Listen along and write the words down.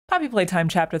Poppy Playtime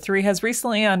Chapter 3 has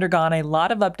recently undergone a lot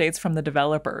of updates from the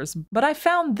developers, but I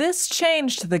found this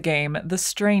change to the game the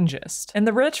strangest. In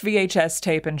the Rich VHS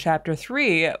tape in Chapter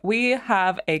 3, we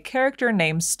have a character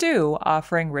named Stu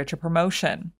offering Rich a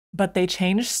promotion. But they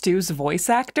changed Stu's voice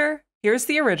actor? Here's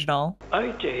the original.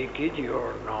 I take it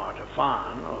you're not a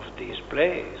fan of these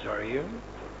plays, are you?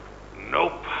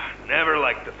 Nope, never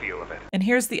liked the feel of it. And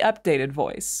here's the updated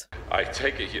voice. I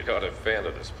take it you're not a fan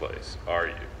of this place, are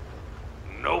you?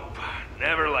 Nope,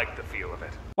 never liked the feel of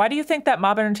it. Why do you think that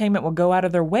Mob Entertainment will go out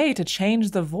of their way to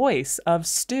change the voice of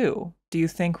Stu? Do you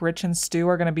think Rich and Stu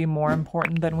are going to be more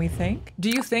important than we think? Do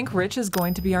you think Rich is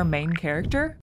going to be our main character?